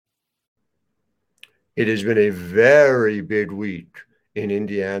It has been a very big week in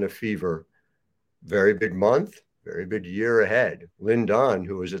Indiana Fever. Very big month, very big year ahead. Lynn Dunn,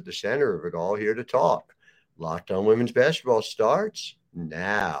 who is at the center of it all, here to talk. Locked On Women's Basketball starts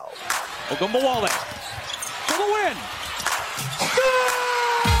now. Ogunbowale for the win.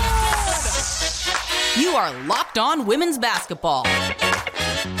 You are Locked On Women's Basketball,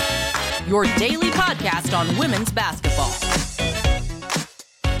 your daily podcast on women's basketball.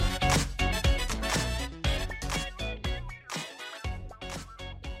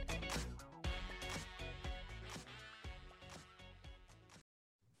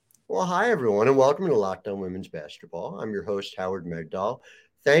 Well, hi, everyone, and welcome to Locked On Women's Basketball. I'm your host, Howard Megdal,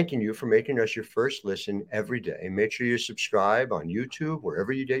 thanking you for making us your first listen every day. Make sure you subscribe on YouTube,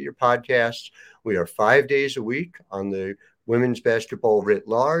 wherever you get your podcasts. We are 5 days a week on the women's basketball writ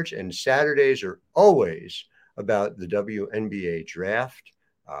large, and Saturdays are always about the WNBA draft,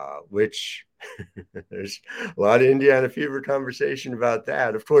 which there's a lot of Indiana Fever conversation about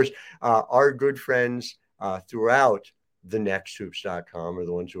that. Of course, our good friends throughout thenexthoops.com are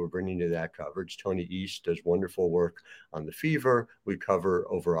the ones who are bringing you that coverage. Tony East does wonderful work on the Fever. We cover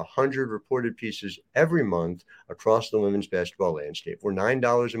over 100 reported pieces every month across the women's basketball landscape. We're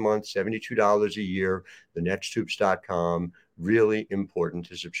 $9 a month, $72 a year. Thenexthoops.com. Really important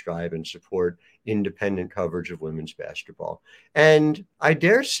to subscribe and support independent coverage of women's basketball. And I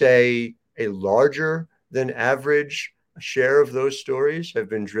dare say a larger than average share of those stories have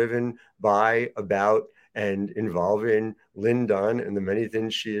been driven by, about, and involving Lynn Dunn and the many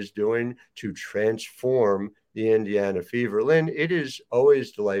things she is doing to transform the Indiana Fever. Lynn, it is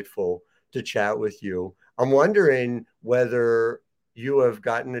always delightful to chat with you. I'm wondering whether you have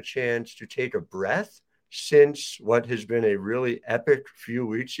gotten a chance to take a breath since what has been a really epic few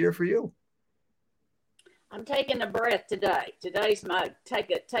weeks here for you. I'm taking a breath today. Today's my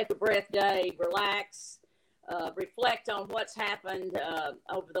take a breath day, relax. Reflect on what's happened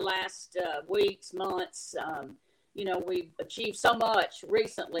over the last weeks, months. We've achieved so much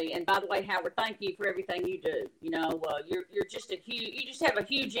recently. And by the way, Howard, thank you for everything you do. You're just you just have a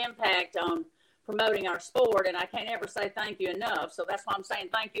huge impact on promoting our sport, and I can't ever say thank you enough. So that's why I'm saying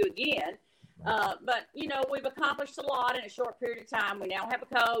thank you again. But we've accomplished a lot in a short period of time. We now have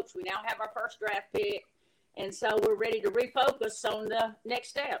a coach. We now have our first draft pick, and so we're ready to refocus on the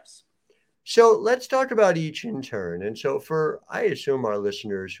next steps. So let's talk about each in turn. And so I assume our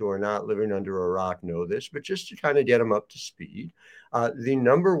listeners who are not living under a rock know this, but just to kind of get them up to speed, the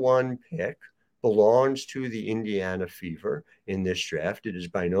number one pick belongs to the Indiana Fever in this draft. It is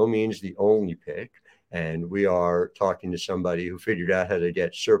by no means the only pick. And we are talking to somebody who figured out how to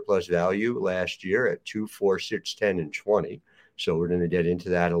get surplus value last year at 2, 4, 6, 10, and 20. So we're going to get into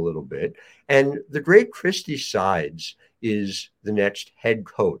that a little bit. And the great Christy Sides is the next head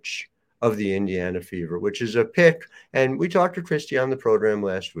coach of the Indiana Fever, which is a pick. And we talked to Christy on the program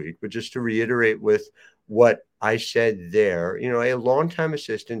last week, but just to reiterate with what I said there, a longtime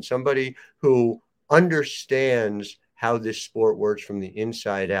assistant, somebody who understands how this sport works from the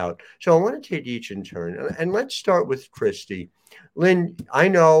inside out. So I want to take each in turn. And let's start with Christy. Lynn, I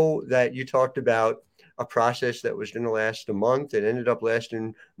know that you talked about a process that was going to last a month. It ended up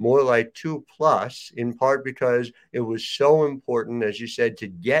lasting more like 2+, in part because it was so important, as you said, to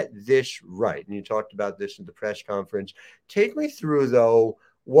get this right. And you talked about this at the press conference. Take me through, though,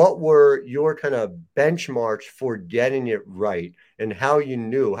 what were your kind of benchmarks for getting it right and how you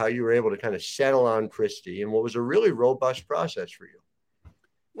were able to kind of settle on Christy and what was a really robust process for you?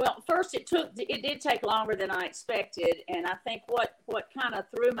 Well, first it did take longer than I expected, and I think what kind of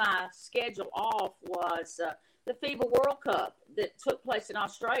threw my schedule off was the FIBA World Cup that took place in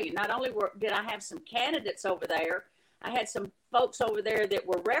Australia. Not only did I have some candidates over there, I had some folks over there that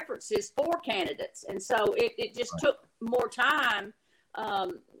were references for candidates, and so it just took more time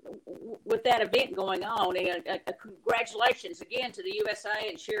with that event going on. And congratulations again to the USA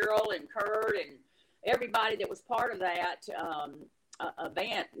and Cheryl and Kurt and everybody that was part of that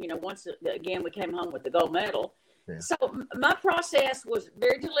event. Once again we came home with the gold medal. Yeah. So my process was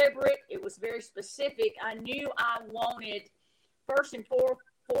very deliberate. It was very specific. I knew I wanted, first and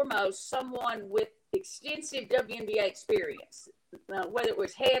foremost, someone with extensive WNBA experience, whether it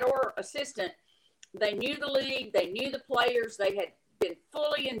was head or assistant. They knew the league. They knew the players. They had been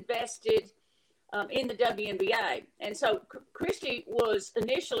fully invested in the WNBA. And so Christy was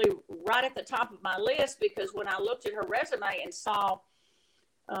initially right at the top of my list because when I looked at her resume and saw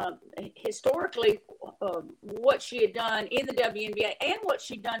historically what she had done in the WNBA and what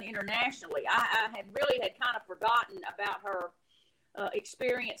she'd done internationally. I had kind of forgotten about her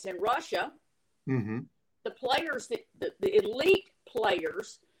experience in Russia. Mm-hmm. The players, the elite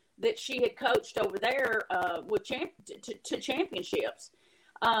players that she had coached over there with to championships.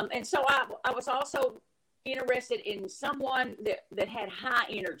 And so I was also interested in someone that had high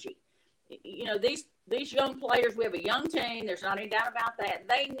energy. You know, these young players, we have a young team. There's not any doubt about that.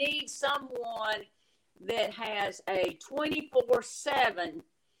 They need someone that has a 24/7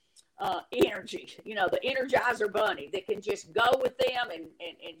 energy, you know, the Energizer Bunny that can just go with them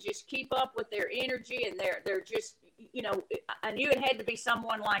and just keep up with their energy. And they're just, you know, I knew it had to be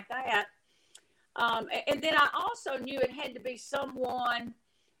someone like that. And then I also knew it had to be someone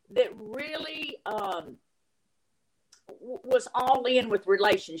that really was all in with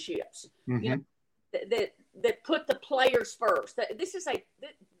relationships, you know, that put the players first.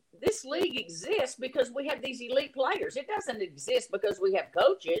 This league exists because we have these elite players. It doesn't exist because we have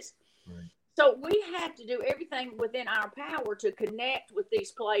coaches. Right. So we have to do everything within our power to connect with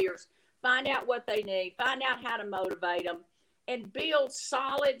these players, find out what they need, find out how to motivate them, and build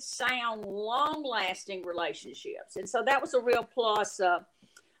solid, sound, long-lasting relationships. And so that was a real plus.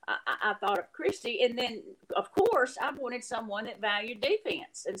 I thought of Christy. And then, of course, I wanted someone that valued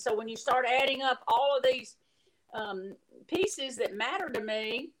defense. And so when you start adding up all of these pieces that matter to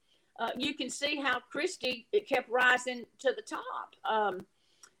me, you can see how Christy kept rising to the top.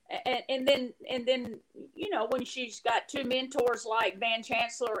 And then, you know, when she's got two mentors like Van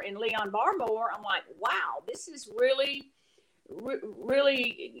Chancellor and Leon Barmore, I'm like, wow, this is really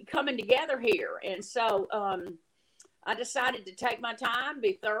coming together here. And so I decided to take my time,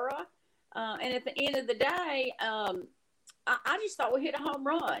 be thorough. And at the end of the day, I just thought we hit a home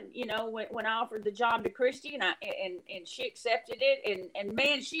run, you know, when I offered the job to Christy and she accepted it. And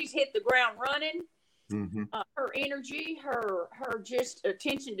man, she's hit the ground running. Mm-hmm. Her energy, her just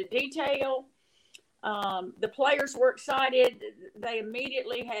attention to detail. The players were excited. They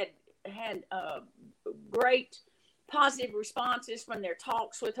immediately had great positive responses from their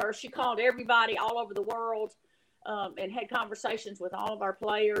talks with her. She called everybody all over the world and had conversations with all of our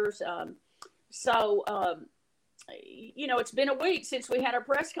players. You know, it's been a week since we had our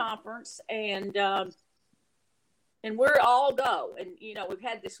press conference, and we're all go. And, you know, we've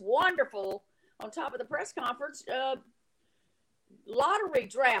had this wonderful, on top of the press conference, lottery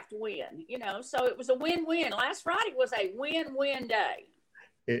draft win, you know, so it was a win-win. Last Friday was a win-win day.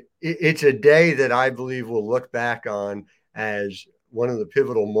 It's a day that I believe we'll look back on as one of the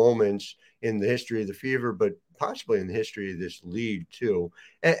pivotal moments in the history of the Fever, but possibly in the history of this league too.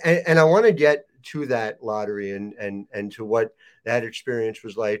 And I want to get to that lottery and to what that experience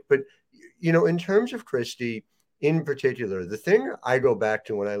was like. But, you know, in terms of Christy in particular, the thing I go back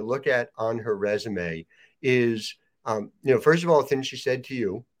to when I look at on her resume is, you know, first of all, things she said to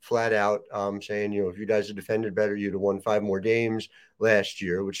you flat out, saying, you know, if you guys had defended better, you'd have won 5 more games last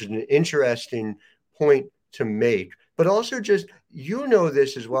year, which is an interesting point to make. But also just, you know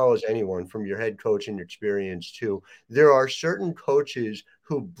this as well as anyone from your head coaching experience too. There are certain coaches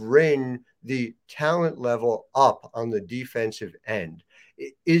who bring the talent level up on the defensive end.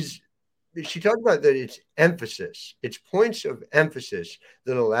 She talked about that it's emphasis, it's points of emphasis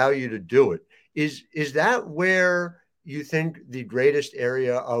that allow you to do it. Is that where you think the greatest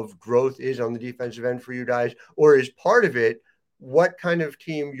area of growth is on the defensive end for you guys? Or is part of it what kind of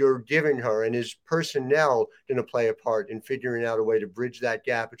team you're giving her, and is personnel going to play a part in figuring out a way to bridge that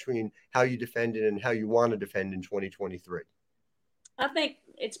gap between how you defended and how you want to defend in 2023? I think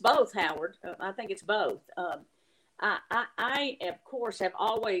it's both, Howard. I think it's both. I, of course, have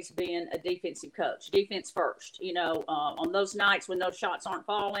always been a defensive coach, defense first. You know, on those nights when those shots aren't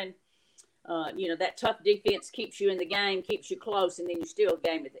falling, you know, that tough defense keeps you in the game, keeps you close, and then you still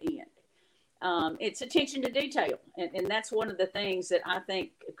game at the end. It's attention to detail. And that's one of the things that I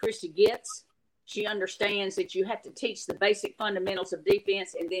think Christy gets. She understands that you have to teach the basic fundamentals of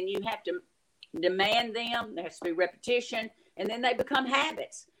defense, and then you have to demand them. There has to be repetition, and then they become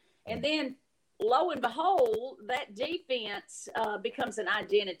habits. And then, lo and behold, that defense becomes an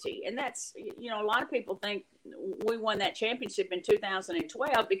identity. And that's, you know, a lot of people think we won that championship in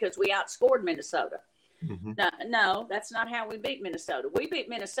 2012 because we outscored Minnesota. Mm-hmm. No, that's not how we beat Minnesota. We beat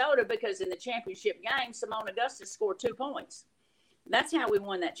Minnesota because in the championship game, Simone Augustus scored 2 points. That's how we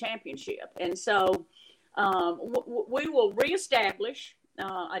won that championship. And so we will reestablish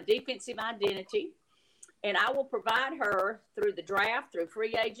a defensive identity, and I will provide her through the draft, through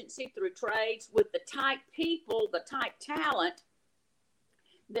free agency, through trades, with the type people, the type talent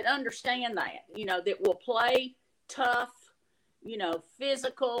that understand that, you know, that will play tough, you know,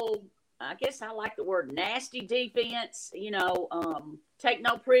 physical, I guess I like the word nasty defense, you know, take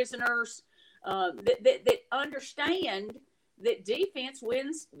no prisoners, that understand that defense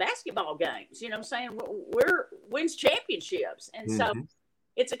wins basketball games. You know what I'm saying? Wins championships. And so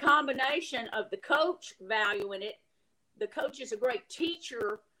it's a combination of the coach valuing it. The coach is a great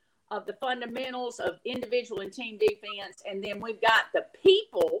teacher of the fundamentals of individual and team defense. And then we've got the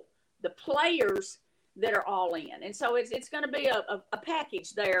people, the players that are all in. And so it's going to be a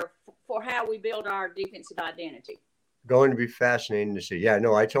package there for how we build our defensive identity. Going to be fascinating to see. Yeah,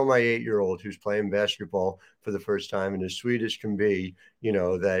 no, I told my 8-year-old who's playing basketball for the first time, and as sweet as can be,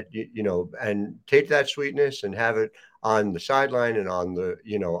 that, and take that sweetness and have it on the sideline and on the,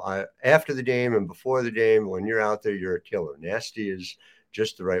 after the game and before the game. When you're out there, you're a killer. Nasty is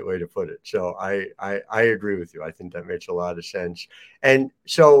just the right way to put it. So I agree with you. I think that makes a lot of sense. And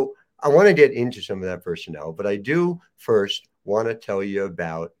so I want to get into some of that personnel, but I do first want to tell you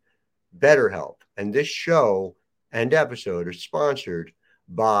about BetterHelp. And this show and episode are sponsored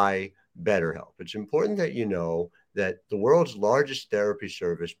by BetterHelp. It's important that you know that the world's largest therapy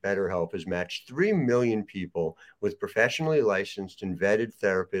service, BetterHelp, has matched 3 million people with professionally licensed and vetted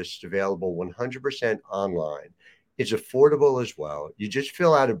therapists available 100% online. It's affordable as well. You just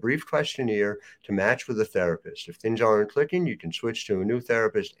fill out a brief questionnaire to match with a therapist. If things aren't clicking, you can switch to a new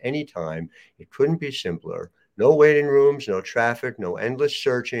therapist anytime. It couldn't be simpler. No waiting rooms, no traffic, no endless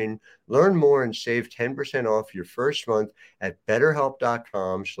searching. Learn more and save 10% off your first month at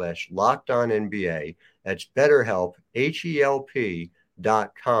BetterHelp.com/LockedOnNBA. That's BetterHelp,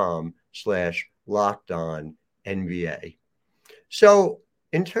 HELP.com/LockedOnNBA. So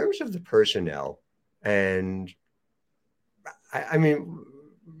in terms of the personnel, and I mean,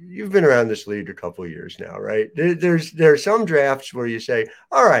 you've been around this league a couple of years now, right? There are some drafts where you say,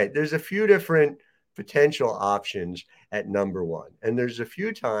 all right, there's a few different potential options at number one. And there's a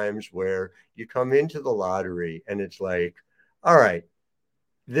few times where you come into the lottery and it's like, all right,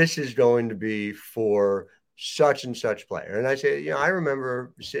 this is going to be for such and such player. And I say, I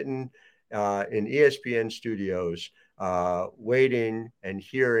remember sitting in ESPN studios waiting and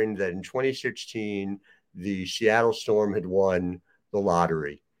hearing that in 2016, the Seattle Storm had won the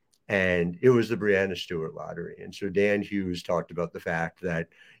lottery, and it was the Breanna Stewart lottery. And so Dan Hughes talked about the fact that,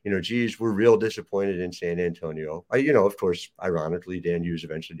 we're real disappointed in San Antonio. Of course, ironically, Dan Hughes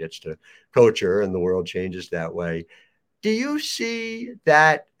eventually gets to coach her and the world changes that way. Do you see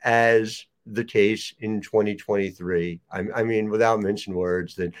that as the case in 2023? I mean, without mincing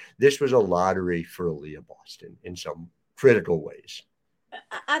words, that this was a lottery for Aliyah Boston in some critical ways.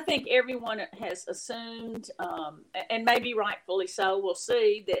 I think everyone has assumed, and maybe rightfully so, we'll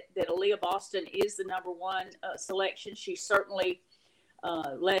see, that Aliyah Boston is the number one selection. She certainly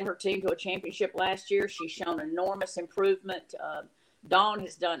led her team to a championship last year. She's shown enormous improvement. Dawn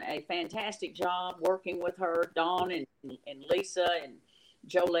has done a fantastic job working with her. Dawn and Lisa and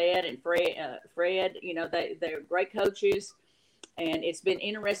Jolette and Fred, they're great coaches. And it's been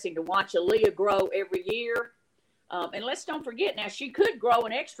interesting to watch Aliyah grow every year. And let's don't forget now, she could grow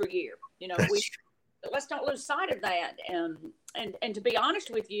an extra year. Let's don't lose sight of that. And to be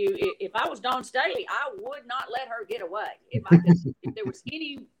honest with you, if I was Dawn Staley, I would not let her get away. If there was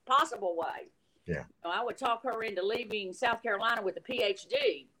any possible way, I would talk her into leaving South Carolina with a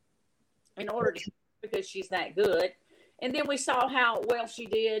PhD in order to, because she's that good. And then we saw how well she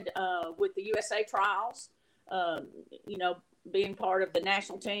did with the USA trials, being part of the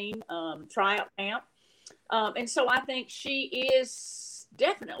national team tryout camp. And so I think she is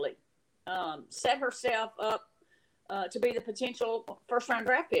definitely set herself up to be the potential first-round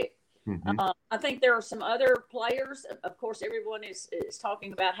draft pick. Mm-hmm. I think there are some other players. Of course, everyone is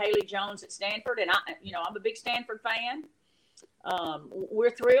talking about Haley Jones at Stanford, and I'm a big Stanford fan. We're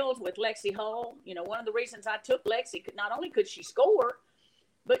thrilled with Lexi Hull. One of the reasons I took Lexi, not only could she score,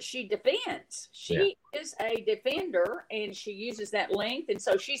 but she defends. She is a defender, and she uses that length, and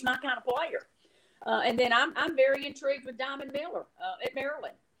so she's my kind of player. And then I'm very intrigued with Diamond Miller at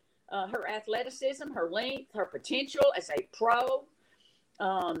Maryland. Her athleticism, her length, her potential as a pro.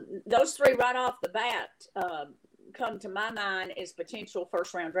 Those three right off the bat come to my mind as potential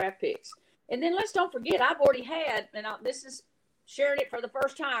first-round draft picks. And then let's don't forget, I've already had, and this is sharing it for the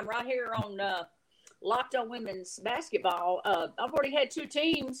first time right here on Locked On Women's Basketball. I've already had 2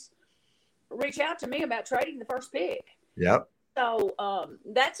 teams reach out to me about trading the first pick. Yep. So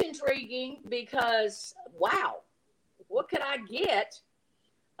that's intriguing because, wow, what could I get?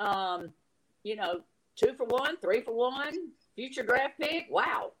 2 for 1, 3 for 1, future draft pick.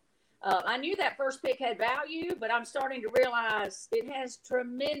 Wow. I knew that first pick had value, but I'm starting to realize it has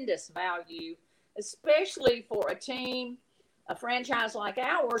tremendous value, especially for a team, a franchise like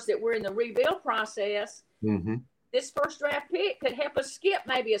ours that we're in the rebuild process. Mm-hmm. This first draft pick could help us skip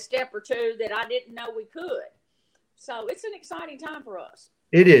maybe a step or two that I didn't know we could. So it's an exciting time for us.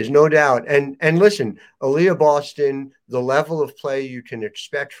 It is, no doubt. And listen, Aaliyah Boston, the level of play you can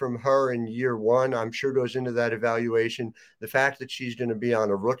expect from her in year one, I'm sure goes into that evaluation. The fact that she's going to be on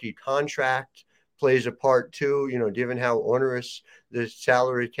a rookie contract plays a part too, given how onerous the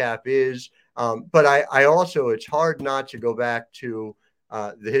salary cap is. But I also, it's hard not to go back to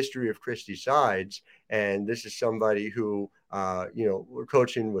the history of Christy Sides. And this is somebody who,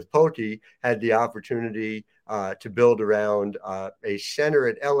 coaching with Pokey, had the opportunity to build around a center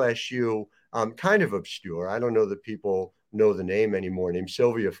at LSU, kind of obscure. I don't know that people know the name anymore, named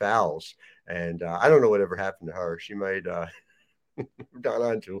Sylvia Fowles. And I don't know whatever happened to her. She might gone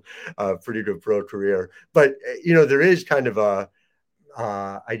on to a pretty good pro career. But, there is kind of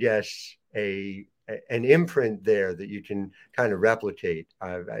I guess, an imprint there that you can kind of replicate.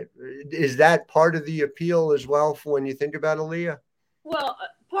 Is that part of the appeal as well for when you think about Aaliyah? Well,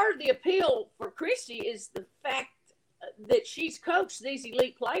 part of the appeal for Christy is the fact that she's coached these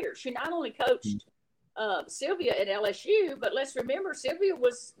elite players. She not only coached Sylvia at LSU, but let's remember Sylvia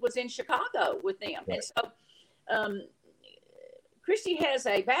was in Chicago with them. Right. And so Christy has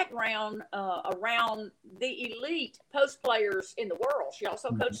a background around the elite post players in the world. She also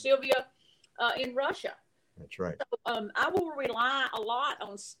coached Sylvia in Russia. That's right. So, I will rely a lot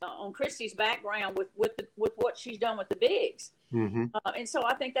on Christy's background with what she's done with the bigs. Mm-hmm. And so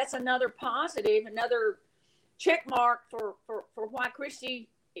I think that's another positive, another check mark for why Christy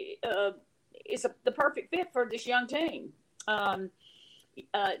is the perfect fit for this young team.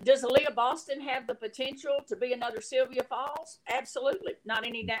 Does Aaliyah Boston have the potential to be another Sylvia Fowles? Absolutely. Not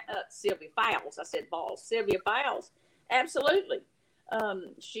any Sylvia Fowles. I said Balls. Sylvia Fowles. Absolutely.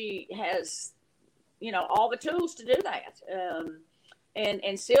 She has, all the tools to do that.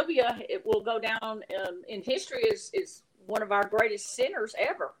 And Sylvia, it will go down in history as one of our greatest centers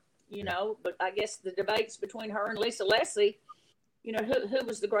ever. But I guess the debates between her and Lisa Leslie, who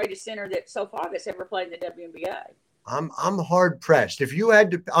was the greatest center so far that's ever played in the WNBA. I'm hard pressed. If you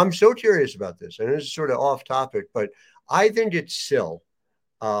had to, I'm so curious about this, and this is sort of off topic, but I think it's Syl.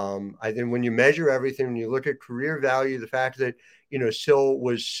 I think when you measure everything, when you look at career value, the fact that, Syl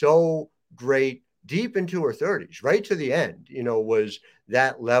was so great deep into her 30s, right to the end, was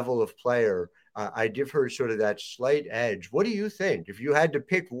that level of player. I give her sort of that slight edge. What do you think if you had to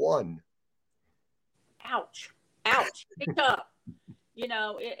pick one? Ouch. It'd be tough.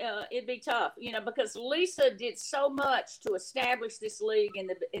 It'd be tough, because Lisa did so much to establish this league in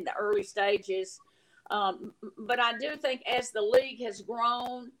the early stages. But I do think as the league has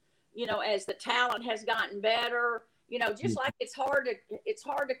grown, as the talent has gotten better, just like it's hard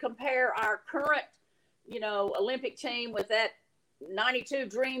to compare our current, Olympic team with that 92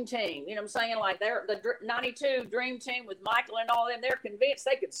 dream team. You know what I'm saying? Like the 92 dream team with Michael and all them, they're convinced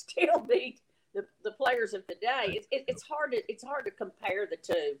they could still beat the players of today. It's hard to compare the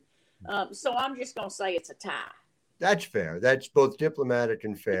two. So I'm just going to say it's a tie. That's fair. That's both diplomatic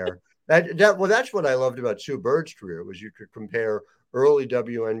and fair. That's what I loved about Sue Bird's career, was you could compare early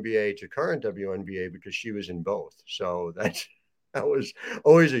WNBA to current WNBA because she was in both. So that was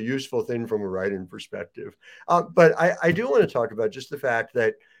always a useful thing from a writing perspective. But I do want to talk about just the fact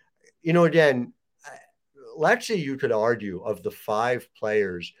that, again, let's say you could argue of the 5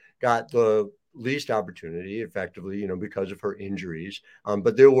 players got the least opportunity effectively, because of her injuries.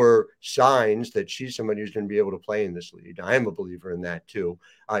 But there were signs that she's somebody who's going to be able to play in this league. I am a believer in that too.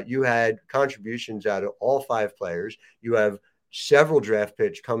 You had contributions out of all 5 players. You have several draft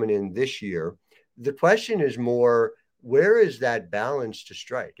picks coming in this year. The question is more, where is that balance to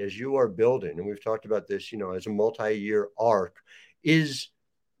strike as you are building? And we've talked about this, as a multi-year arc. Is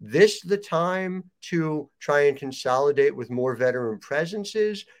this the time to try and consolidate with more veteran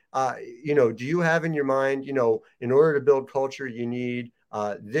presences? Do you have in your mind, in order to build culture, you need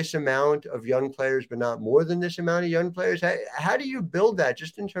this amount of young players, but not more than this amount of young players? How do you build that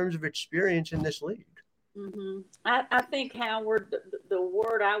just in terms of experience in this league? Mm-hmm. I think, Howard, the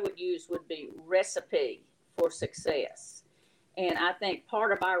word I would use would be recipe for success. And I think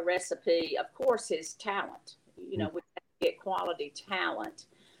part of our recipe, of course, is talent. We have to get quality talent.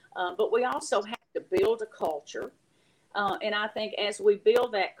 But we also have to build a culture. And I think as we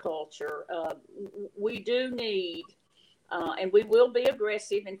build that culture, we do need, and we will be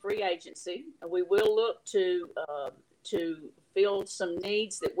aggressive in free agency. We will look to fill some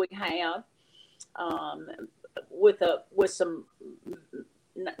needs that we have with some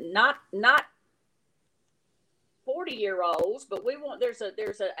not 40-year-olds, but we want there's an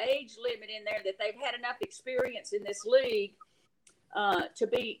age limit in there that they've had enough experience in this league to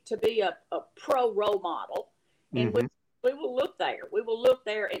be a pro role model, and we will look there. We will look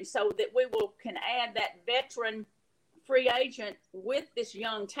there, and so that we can add that veteran free agent with this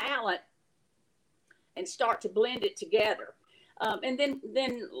young talent and start to blend it together. And then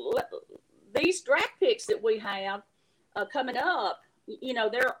these draft picks that we have coming up, you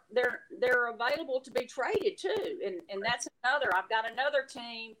know, they're available to be traded too. And that's another. I've got another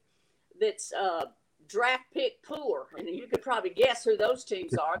team that's draft pick poor, and you could probably guess who those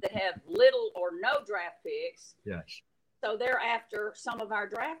teams are that have little or no draft picks. Yes. So they're after some of our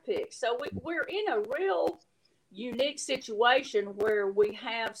draft picks. So we're in a real unique situation where we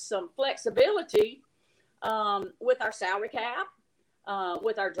have some flexibility with our salary cap,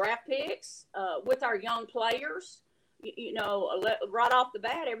 with our draft picks, with our young players. You know, right off the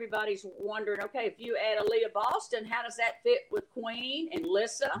bat, everybody's wondering, okay, if you add Aaliyah Boston, how does that fit with Queen and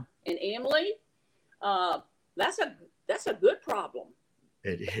Lissa and Emily? That's a good problem.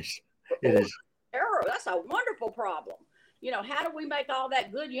 It is. It is. That's a wonderful problem. You know, how do we make all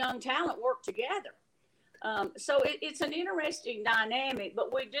that good young talent work together? So it's an interesting dynamic,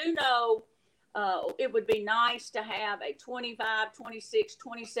 but we do know it would be nice to have a 25, 26,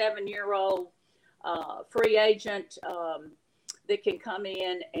 27-year-old free agent that can come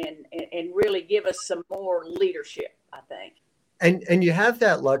in and really give us some more leadership, I think. And you have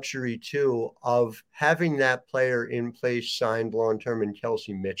that luxury, too, of having that player in place signed long-term in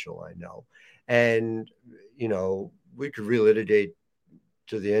Kelsey Mitchell, I know. And, you know, we could relitigate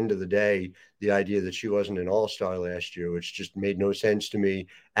to the end of the day the idea that she wasn't an all-star last year, which just made no sense to me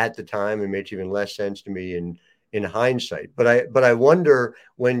at the time and made even less sense to me in hindsight. But I wonder,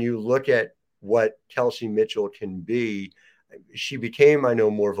 when you look at what Kelsey Mitchell can be, she became, I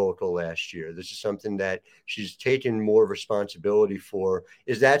know, more vocal last year. This is something that she's taken more responsibility for.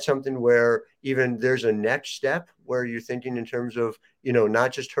 Is that something where even there's a next step where you're thinking in terms of, you know,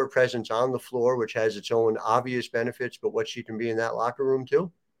 not just her presence on the floor, which has its own obvious benefits, but what she can be in that locker room too?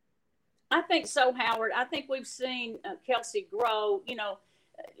 I think so, Howard. I think we've seen Kelsey grow. You know,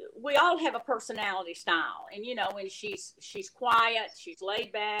 we all have a personality style, and, you know, and she's quiet, she's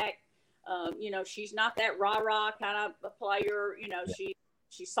laid back. You know, she's not that rah-rah kind of a player. You know,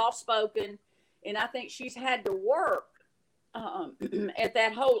 she's soft-spoken. And I think she's had to work at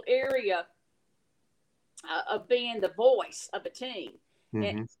that whole area of being the voice of a team. Mm-hmm.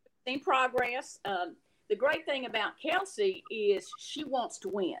 And seen progress. The great thing about Kelsey is she wants to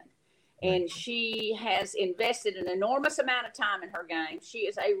win. And she has invested an enormous amount of time in her game. She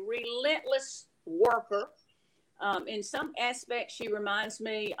is a relentless worker. In some aspects, she reminds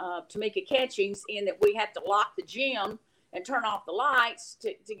me of Tamika Catchings in that we have to lock the gym and turn off the lights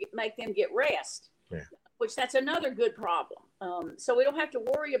to make them get rest, which that's another good problem. So we don't have to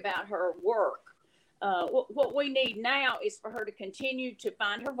worry about her work. What we need now is for her to continue to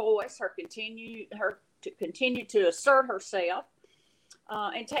find her voice, to continue to assert herself,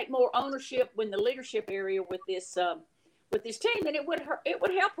 and take more ownership in the leadership area with this team. And it would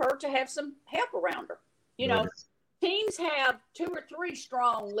help her to have some help around her. You know, teams have 2 or 3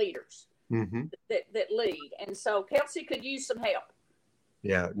 strong leaders that lead. And so Kelsey could use some help.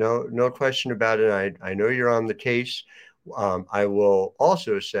 Yeah, no question about it. I know you're on the case. I will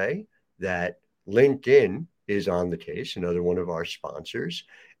also say that LinkedIn is on the case, another one of our sponsors.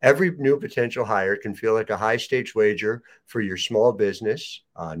 Every new potential hire can feel like a high-stakes wager for your small business,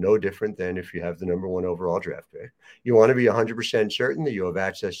 no different than if you have the number 1 overall draft pick. You want to be 100% certain that you have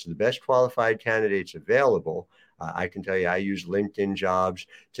access to the best qualified candidates available. I can tell you I use LinkedIn Jobs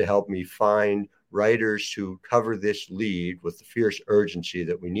to help me find writers to cover this lead with the fierce urgency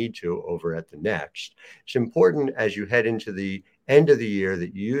that we need to over at The Next. It's important as you head into the end of the year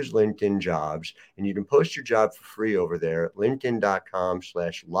that you use LinkedIn Jobs, and you can post your job for free over there at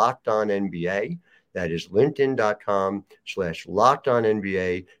linkedin.com/LockedOnNBA. That is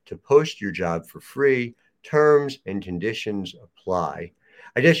linkedin.com/LockedOnNBA to post your job for free. Terms and conditions apply.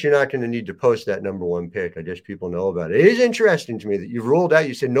 I guess you're not going to need to post that number 1 pick. I guess people know about it. It is interesting to me that you've ruled out,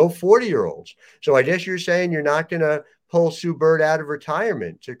 you said no 40-year-olds. So I guess you're saying you're not going to pull Sue Bird out of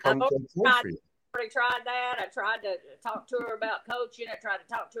retirement to come play for you. I already tried that. I tried to talk to her about coaching. I tried to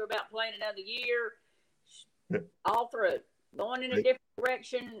talk to her about playing another year. All through. Going in a different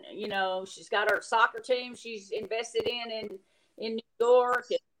direction. You know, she's got her soccer team she's invested in New York.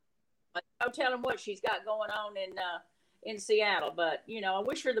 No telling what she's got going on in Seattle. But, you know, I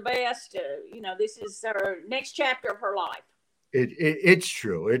wish her the best. You know, this is her next chapter of her life. It's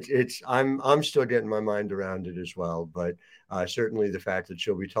true. I'm still getting my mind around it as well. But certainly the fact that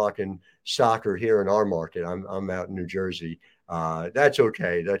she'll be talking soccer here in our market. I'm out in New Jersey. That's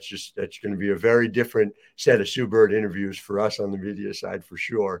okay. That's going to be a very different set of Sue Bird interviews for us on the media side for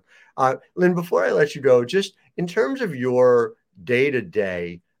sure. Lynn, before I let you go, just in terms of your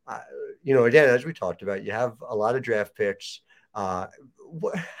day-to-day, again, as we talked about, you have a lot of draft picks. How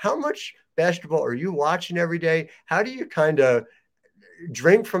much basketball are you watching every day? How do you kind of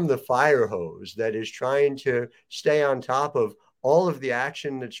drink from the fire hose that is trying to stay on top of all of the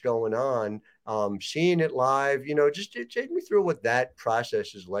action that's going on, seeing it live? Just take me through what that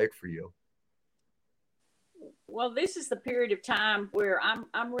process is like for you. Well, this is the period of time where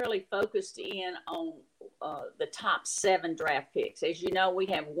I'm really focused in on the top 7 draft picks. As you know, we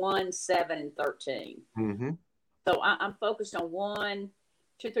have 1, 7, and 13. Mm-hmm. So I'm focused on 1,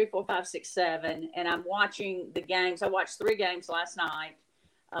 2, 3, 4, 5, 6, 7, and I'm watching the games. I watched 3 games last night.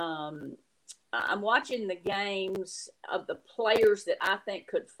 I'm watching the games of the players that I think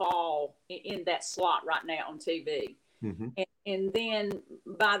could fall in that slot right now on TV. Mm-hmm. And then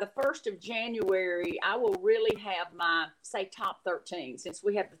by the 1st of January, I will really have my, say, top 13, since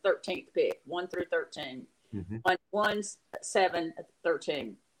we have the 13th pick, 1 through 13, mm-hmm. 1, 7,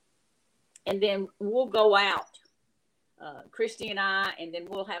 13. And then we'll go out, Christy and I, and then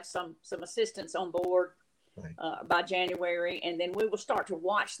we'll have some assistants on board by January. And then we will start to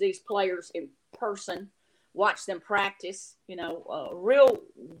watch these players in person, watch them practice. A real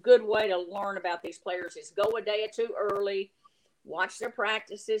good way to learn about these players is go a day or 2 early, watch their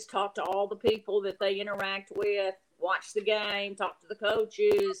practices, talk to all the people that they interact with, watch the game, talk to the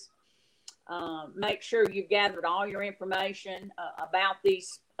coaches, make sure you've gathered all your information about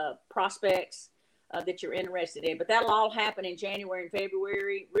these prospects that you're interested in. But that'll all happen in January and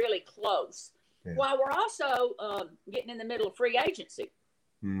February, really close. Yeah. While we're also getting in the middle of free agency.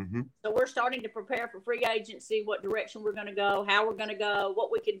 Mm-hmm. So we're starting to prepare for free agency, what direction we're going to go, how we're going to go,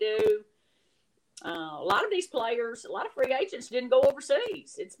 what we can do. A lot of these players, a lot of free agents didn't go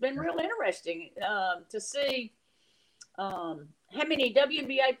overseas. It's been real interesting to see how many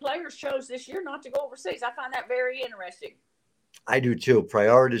WNBA players chose this year not to go overseas. I find that very interesting. I do too.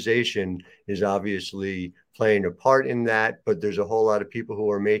 Prioritization is obviously playing a part in that, but there's a whole lot of people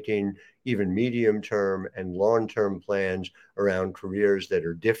who are making even medium-term and long-term plans around careers that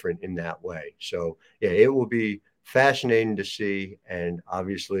are different in that way. So, yeah, it will be fascinating to see, and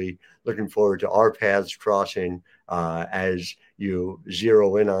obviously looking forward to our paths crossing as you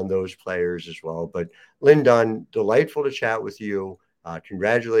zero in on those players as well. But Lynn Dunn, delightful to chat with you.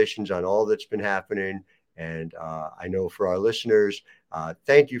 Congratulations on all that's been happening. And I know for our listeners,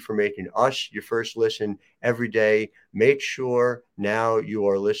 thank you for making us your first listen every day. Make sure now you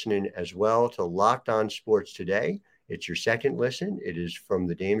are listening as well to Locked On Sports Today. It's your second listen. It is from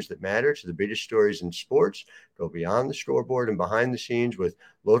the games that matter to the biggest stories in sports. Go beyond the scoreboard and behind the scenes with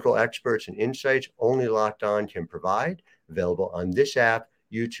local experts and insights only Locked On can provide. Available on this app,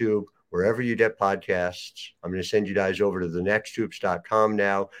 YouTube, wherever you get podcasts. I'm going to send you guys over to thenexthoops.com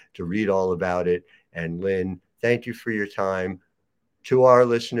now to read all about it. And Lynn, thank you for your time. To our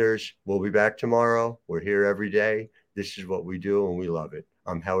listeners, we'll be back tomorrow. We're here every day. This is what we do, and we love it.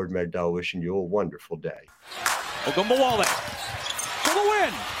 I'm Howard Megdal, wishing you a wonderful day. Ogunbowale for the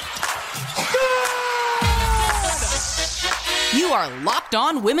win. Good! You are Locked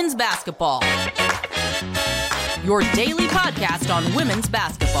On Women's Basketball, your daily podcast on women's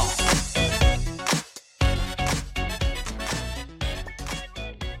basketball.